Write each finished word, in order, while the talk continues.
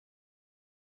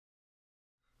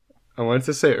I wanted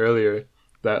to say earlier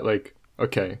that, like,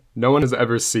 okay, no one has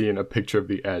ever seen a picture of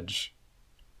the edge.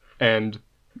 And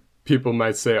people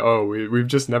might say, oh, we've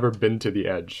just never been to the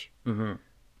edge. Mm-hmm.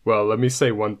 Well, let me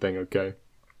say one thing, okay?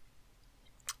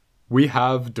 We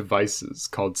have devices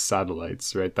called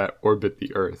satellites, right, that orbit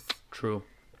the Earth. True.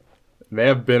 They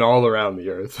have been all around the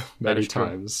Earth That many is true.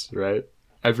 times, right?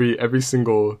 Every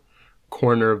single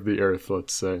corner of the Earth,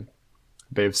 let's say,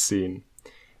 they've seen.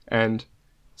 And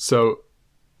so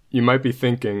you might be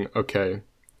thinking, okay,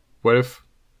 what if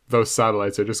those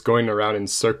satellites are just going around in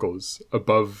circles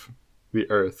above the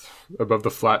Earth, above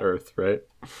the flat Earth, right?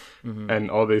 Mm-hmm. And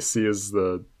all they see is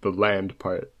the land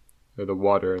part, or the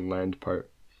water and land part.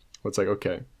 Well, it's like,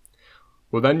 okay,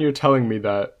 well then you're telling me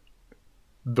that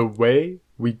the way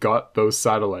we got those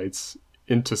satellites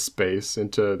into space,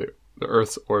 into the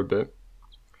Earth's orbit,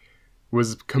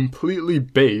 was completely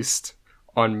based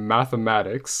on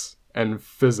mathematics and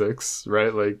physics,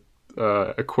 right? Like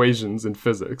equations in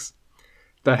physics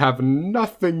that have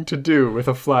nothing to do with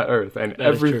a flat Earth and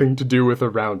That is true. everything to do with a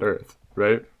round Earth,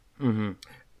 right? Mm-hmm.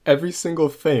 Every single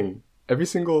thing, every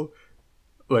single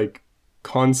like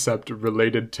concept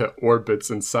related to orbits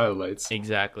and satellites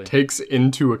Exactly. takes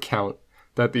into account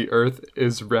that the Earth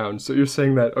is round. So you're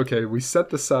saying that, okay, we set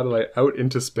the satellite out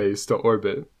into space to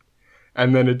orbit,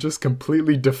 and then it just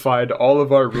completely defied all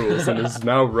of our rules and is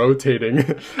now rotating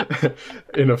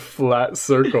in a flat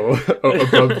circle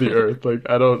above the Earth. Like,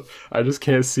 I just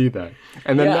can't see that.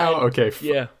 And then Yeah, now, okay,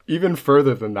 yeah. even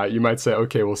further than that, you might say,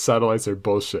 okay, well, satellites are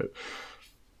bullshit.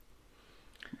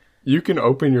 You can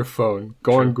open your phone,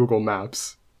 go on Google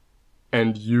Maps,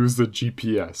 and use the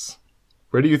GPS.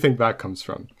 Where do you think that comes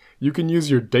from? You can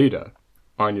use your data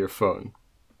on your phone.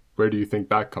 Where do you think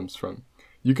that comes from?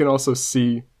 You can also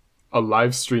see a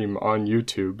live stream on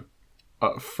YouTube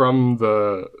from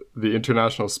the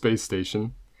International Space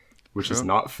Station, which is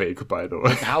not fake, by the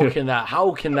way. How can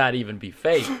that even be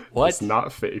fake? What? It's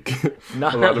not fake. No.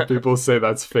 A lot of people say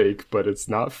that's fake, but it's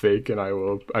not fake, and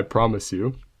I promise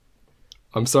you.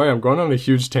 I'm sorry, I'm going on a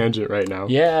huge tangent right now.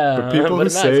 Yeah, But people who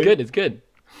it's say good. It's good.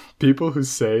 people who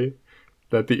say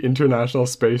that the International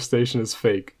Space Station is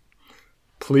fake,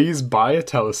 please buy a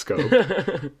telescope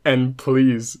and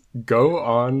please go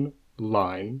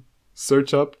online,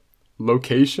 search up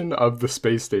location of the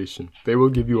space station. They will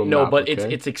give you a No, map. but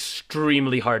okay? it's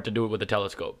extremely hard to do it with a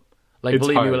telescope. Like, It's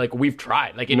believe me, hard. like we've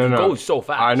tried. Like, it No. goes so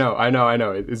fast. I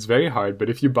know. It's very hard, but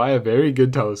if you buy a very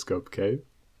good telescope, okay,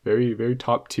 very very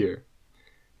top tier,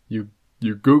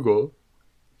 you Google,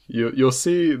 you'll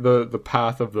see the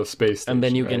path of the space station, And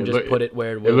then you can right? just put it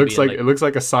where it It will looks be. like it looks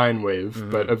like a sine wave,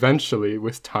 but eventually,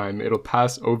 with time, it'll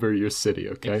pass over your city,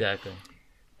 okay? Exactly.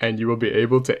 And you will be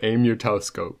able to aim your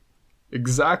telescope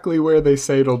exactly where they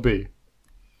say it'll be,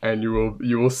 and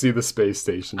you will see the space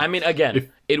station. I mean,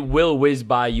 again, it will whiz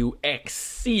by you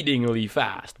exceedingly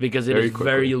fast because it Very is quickly.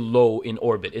 very low in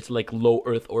orbit. It's like low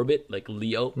Earth orbit, like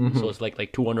LEO. Mm-hmm. So it's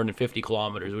like 250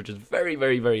 kilometers, which is very,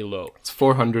 very, very low. It's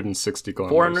 460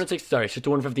 kilometers. 460, sorry, so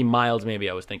 250 miles maybe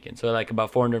I was thinking. So like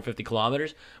about 450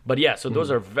 kilometers. But yeah, so those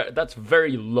are, that's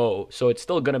very low. So it's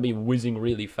still going to be whizzing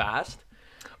really fast.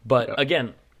 But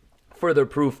again, further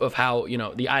proof of how,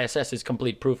 the ISS is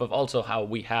complete proof of also how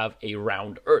we have a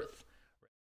round Earth.